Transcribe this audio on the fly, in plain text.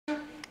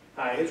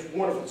Hi, it's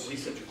wonderful to see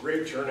such a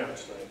great turnout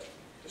tonight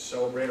to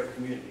celebrate our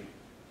community.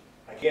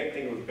 I can't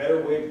think of a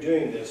better way of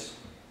doing this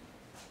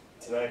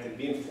tonight than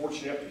being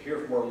fortunate to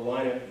hear from our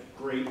lineup of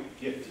great,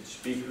 gifted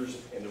speakers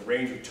and the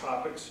range of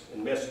topics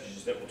and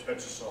messages that will touch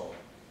us all.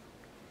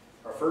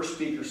 Our first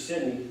speaker,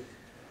 Sydney,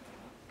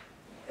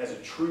 has a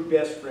true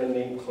best friend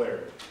named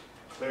Claire.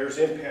 Claire's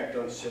impact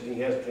on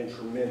Sydney has been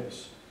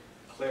tremendous.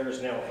 Claire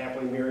is now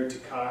happily married to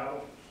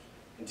Kyle,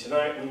 and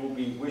tonight we will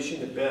be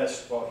wishing the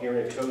best while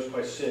hearing a toast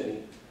by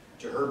Sydney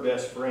to her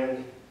best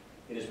friend.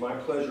 It is my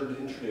pleasure to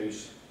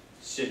introduce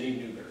Sydney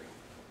Newberry.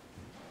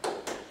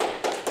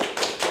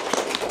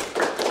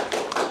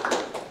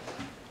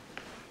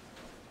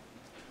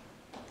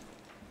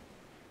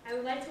 I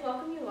would like to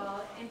welcome you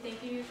all and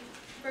thank you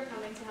for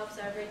coming to help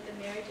celebrate the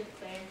marriage of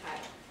Claire and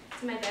Kyle.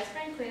 To my best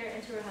friend Claire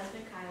and to her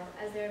husband Kyle,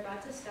 as they're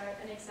about to start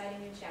an exciting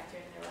new chapter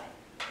in their life.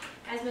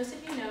 As most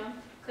of you know,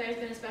 Claire has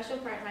been a special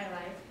part in my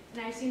life,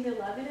 and I've seen the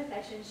love and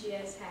affection she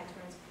has had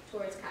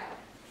towards Kyle.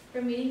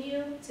 From meeting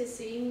you, to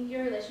seeing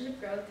your relationship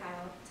grow with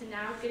Kyle, to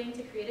now getting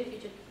to create a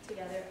future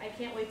together, I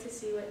can't wait to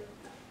see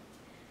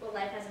what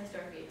life has in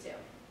store for you too.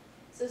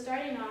 So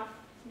starting off,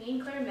 me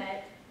and Claire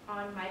met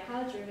on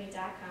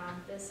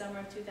mycollegeroommate.com this summer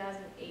of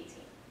 2018.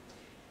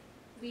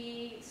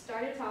 We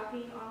started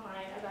talking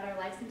online about our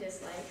likes and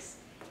dislikes,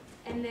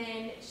 and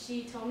then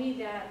she told me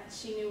that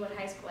she knew what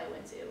high school I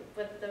went to,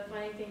 but the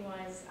funny thing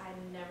was I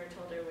never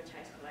told her which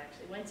high school I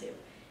actually went to.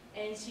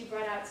 And she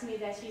brought out to me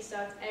that she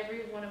stalked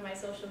every one of my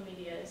social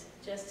medias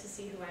just to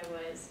see who I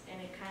was,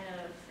 and it kind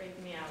of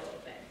freaked me out a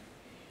little bit.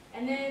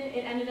 And then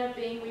it ended up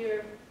being we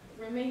were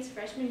roommates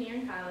freshman year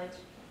in college,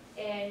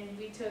 and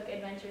we took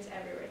adventures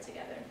everywhere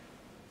together.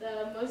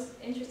 The most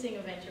interesting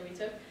adventure we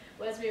took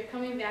was we were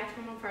coming back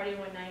from a party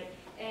one night,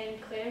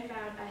 and Claire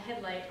found a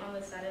headlight on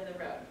the side of the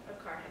road, a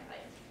car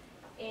headlight.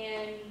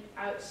 And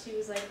she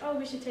was like, oh,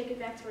 we should take it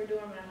back to our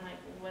dorm, and I'm like,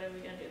 well, what are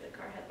we going to do with the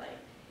car headlight?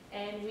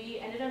 And we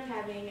ended up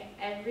having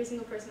every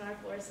single person on our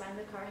floor sign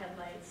the car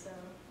headlight, so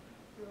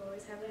we'll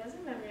always have that as a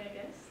memory, I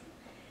guess.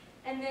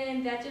 And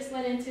then that just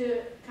led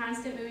into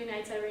constant movie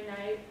nights every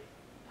night,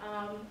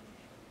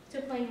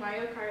 to playing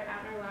Mario Kart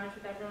out in our lounge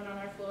with everyone on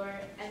our floor,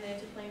 and then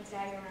to playing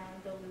tag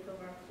around the loop of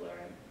our floor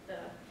in the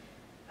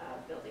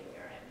building we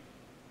were in.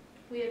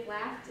 We have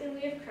laughed and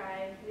we have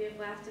cried. We have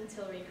laughed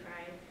until we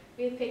cried.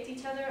 We have picked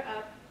each other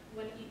up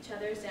when each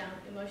other is down,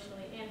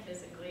 emotionally and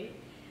physically.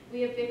 We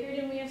have bickered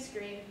and we have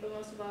screamed, but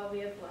most of all, we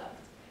have loved.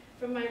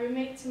 From my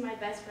roommate to my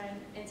best friend,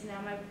 and to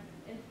now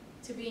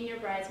to being your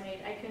bridesmaid,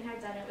 I couldn't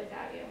have done it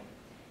without you.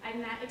 I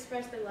cannot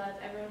express the love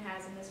everyone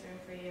has in this room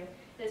for you.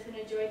 It has been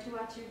a joy to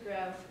watch you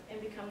grow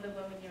and become the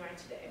woman you are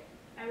today.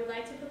 I would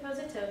like to propose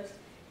a toast.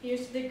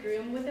 Here's to the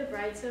groom with a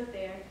bride so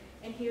fair,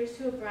 and here's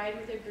to a bride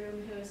with a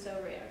groom who is so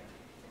rare.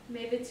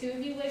 May the two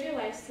of you live your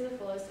lives to the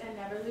fullest and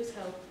never lose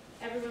hope.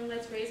 Everyone,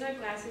 let's raise our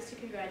glasses to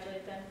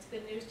congratulate them to the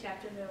newest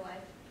chapter in their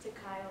life, to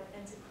Kyle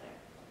and to Claire.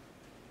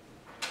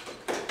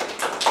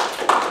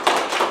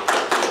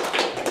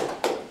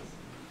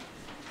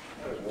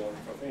 That was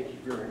wonderful. Thank you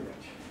very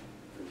much.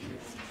 Appreciate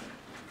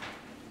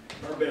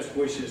it. Our best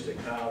wishes to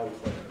Kyle and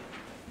Claire.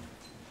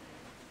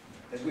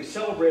 As we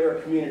celebrate our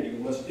community,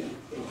 we must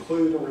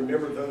include and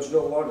remember those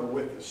no longer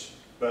with us,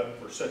 but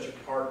for such an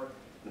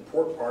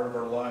important part of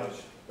our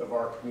lives, of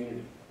our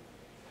community.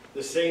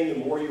 The saying,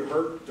 the more you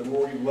hurt, the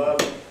more you love,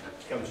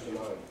 comes to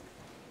mind.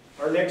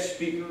 Our next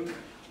speaker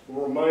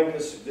will remind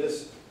us of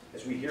this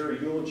as we hear a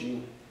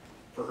eulogy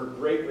for her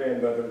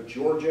great-grandmother,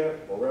 Georgia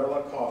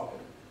Morella Kaufman.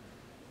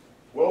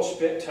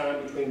 Well-spent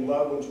time between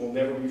loved ones will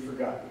never be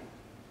forgotten.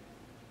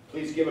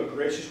 Please give a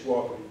gracious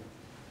welcome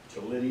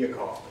to Lydia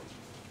Kaufman.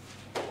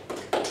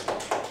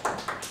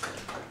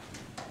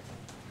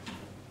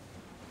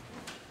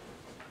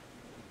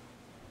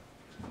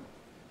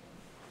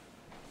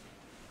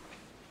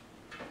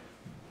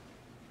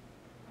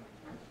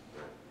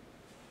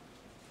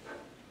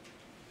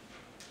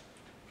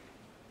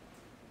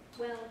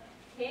 Well,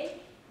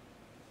 hey,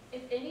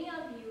 if any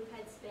of you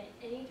had spent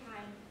any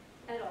time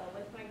at all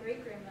with my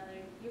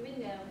great-grandmother, you would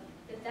know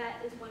that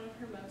that is one of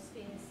her most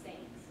famous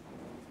sayings.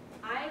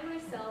 I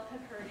myself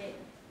have heard it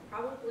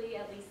probably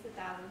at least 1,000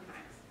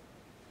 times.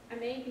 I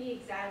may be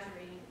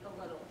exaggerating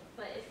a little,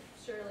 but it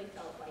surely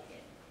felt like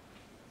it.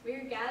 We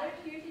are gathered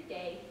here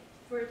today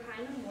for a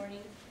time of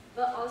mourning,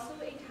 but also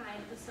a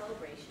time of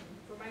celebration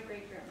for my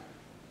great-grandmother,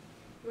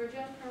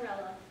 Georgia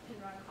Morella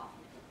Kaufman.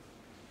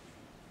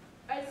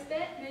 I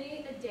spent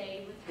many a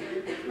day with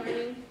her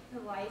learning the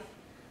life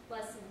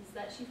lessons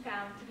that she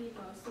found to be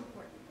most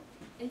important.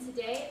 And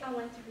today I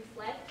want to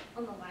reflect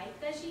on the life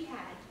that she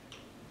had,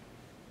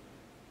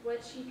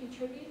 what she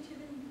contributed to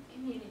the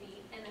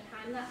community, and the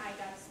time that I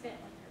got spent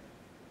with her.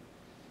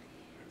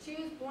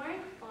 She was born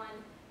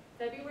on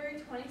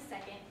February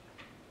 22nd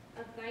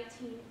of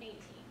 1918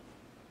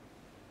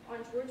 on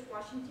George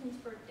Washington's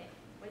birthday,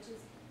 which is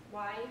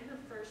why her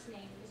first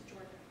name is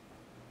Georgia.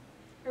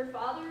 Her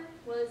father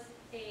was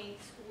a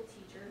school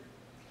teacher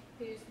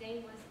whose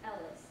name was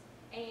Ellis,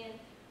 and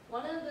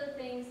one of the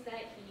things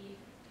that he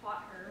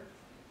taught her,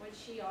 which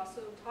she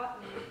also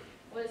taught me,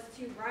 was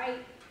to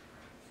write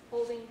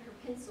holding her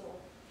pencil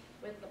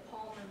with the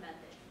Palmer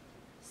method.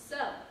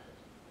 So,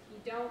 you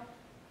don't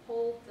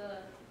hold the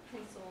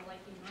pencil like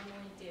you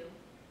normally do.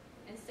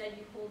 Instead,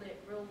 you hold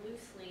it real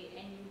loosely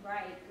and you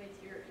write with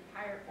your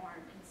entire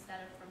arm instead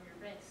of from your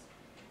wrist,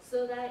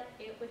 so that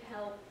it would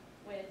help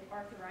with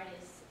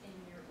arthritis in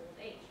your old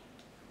age.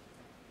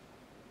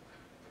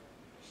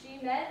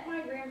 She met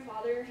my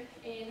grandfather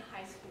in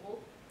high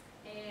school,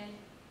 and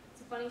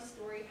it's a funny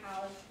story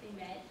how they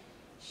met.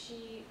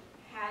 She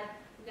had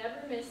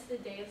never missed a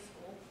day of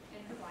school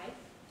in her life,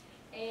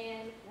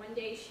 and one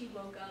day she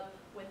woke up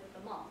with the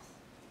mumps.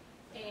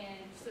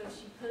 And so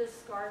she put a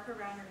scarf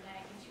around her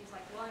neck, and she was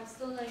like, well, I'm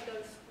still going to go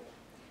to school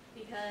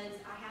because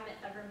I haven't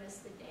ever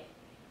missed a day.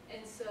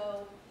 And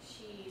so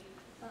she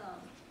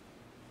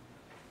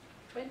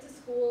went to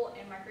school,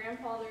 and my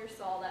grandfather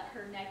saw that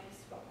her neck was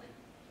swollen.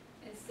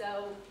 And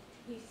so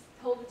he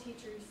told the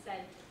teacher, he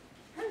said,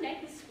 her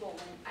neck is swollen.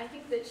 I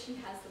think that she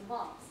has the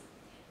mumps.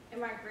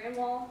 And my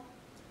grandma,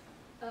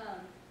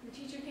 the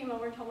teacher came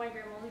over and told my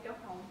grandma to go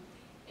home.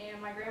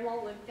 And my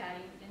grandma looked at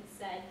him and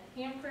said,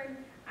 Hanford,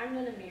 I'm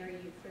going to marry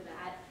you for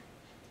that.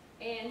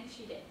 And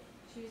she did.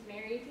 She was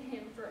married to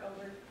him for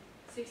over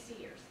 60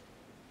 years.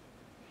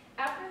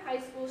 After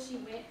high school, she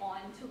went on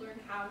to learn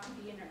how to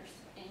be a nurse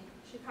in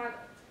Chicago.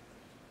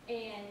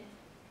 And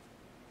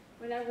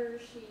whenever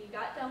she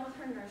got done with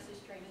her nurse's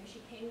training,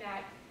 she came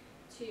back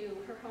to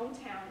her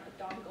hometown of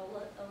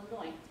Dongola,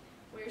 Illinois,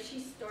 where she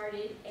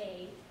started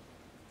a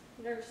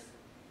nurse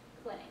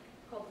clinic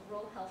called the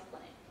Rural Health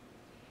Clinic.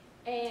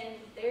 And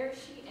there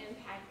she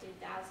impacted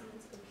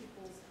thousands of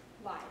people's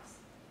lives.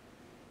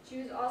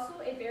 She was also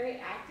a very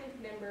active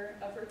member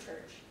of her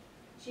church.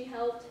 She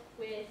helped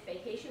with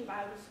vacation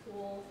Bible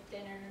school,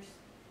 dinners,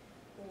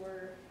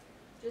 or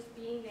just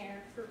being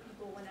there for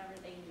people whenever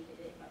they needed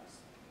it most.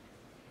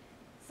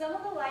 Some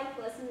of the life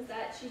lessons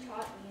that she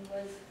taught me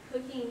was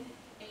cooking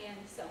and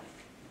sewing.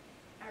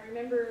 I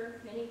remember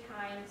many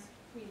times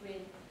we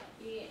would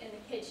be in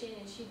the kitchen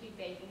and she'd be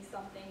baking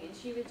something, and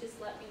she would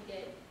just let me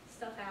get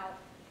stuff out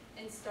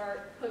and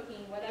start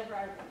cooking whatever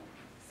I wanted.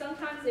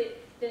 Sometimes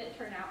it didn't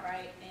turn out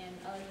right, and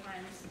other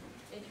times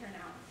it turned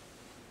out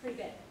pretty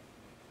good.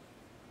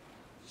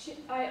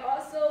 I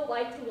also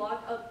like to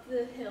walk up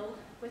the hill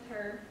with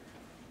her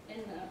in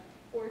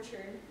the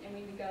orchard, and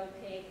we would go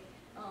pick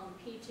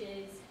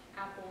peaches,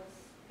 apples,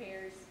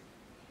 pears,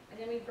 and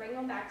then we'd bring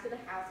them back to the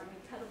house and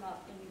we'd cut them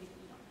up and we would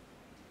eat them.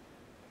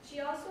 She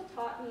also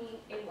taught me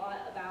a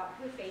lot about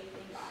her faith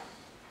in God.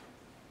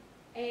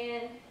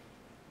 And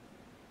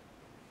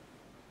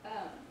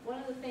one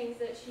of the things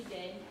that she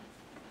did,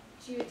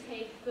 she would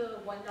take the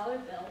 $1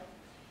 bill,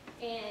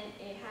 and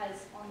it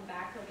has on the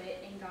back of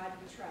it, "In God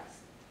We Trust."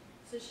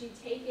 So she'd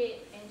take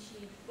it and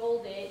she'd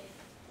fold it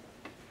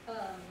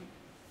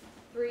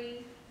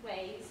 3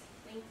 ways,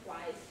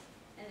 lengthwise,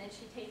 and then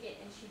she'd take it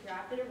and she'd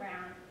wrap it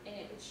around, and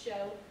it would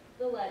show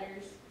the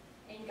letters,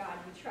 "In God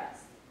We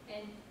Trust."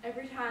 And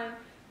every time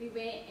we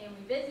went and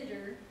we visited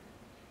her,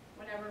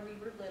 whenever we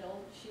were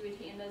little, she would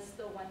hand us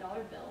the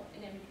 $1 bill,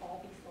 and it would all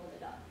be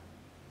folded up.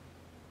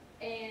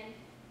 And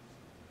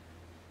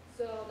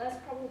so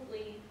that's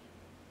probably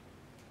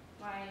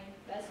my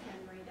best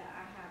memory that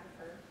I have of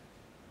her.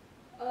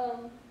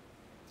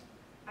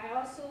 I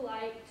also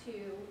like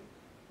to,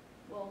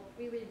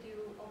 we would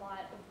do a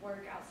lot of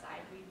work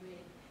outside. We would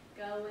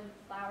go in the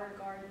flower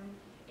garden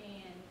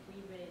and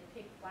we would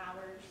pick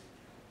flowers.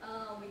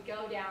 We'd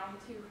go down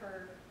to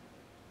her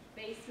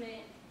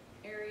basement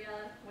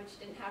area, which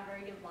didn't have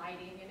very good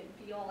lighting, and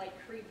it'd be all like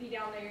creepy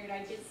down there, and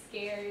I'd get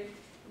scared,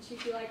 and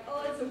she'd be like,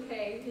 "Oh, it's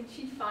okay," and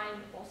she'd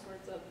find all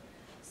sorts of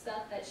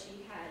stuff that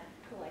she had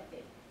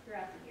collected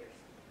throughout the years.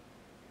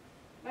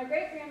 My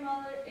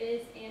great-grandmother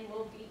is and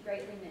will be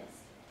greatly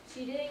missed.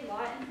 She did a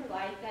lot in her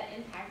life that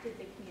impacted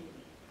the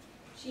community.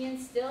 She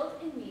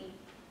instilled in me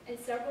and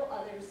several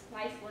others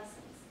life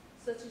lessons,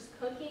 such as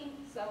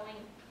cooking,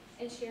 sewing,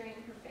 and sharing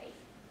her faith.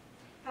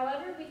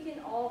 However, we can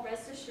all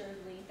rest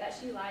assuredly that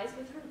she lies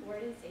with her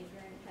Lord and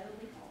Savior in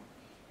heavenly home,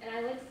 and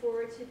I look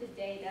forward to the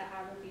day that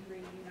I will be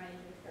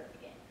reunited with her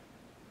again.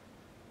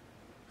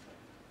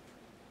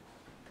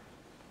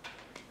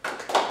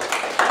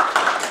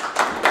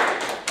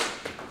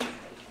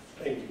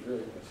 Thank you very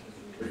much.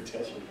 Very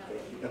touching.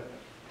 Thank you.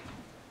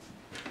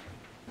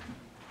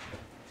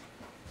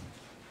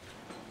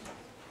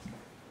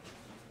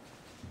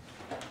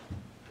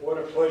 What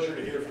a pleasure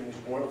to hear from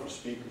these wonderful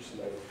speakers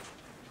tonight.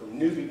 From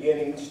new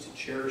beginnings to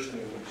cherished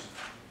memories.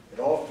 It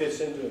all fits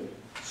into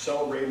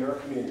celebrating our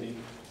community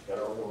and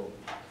our world.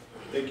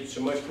 Thank you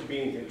so much for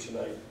being here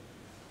tonight,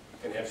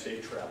 and have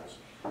safe travels.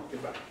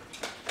 Goodbye.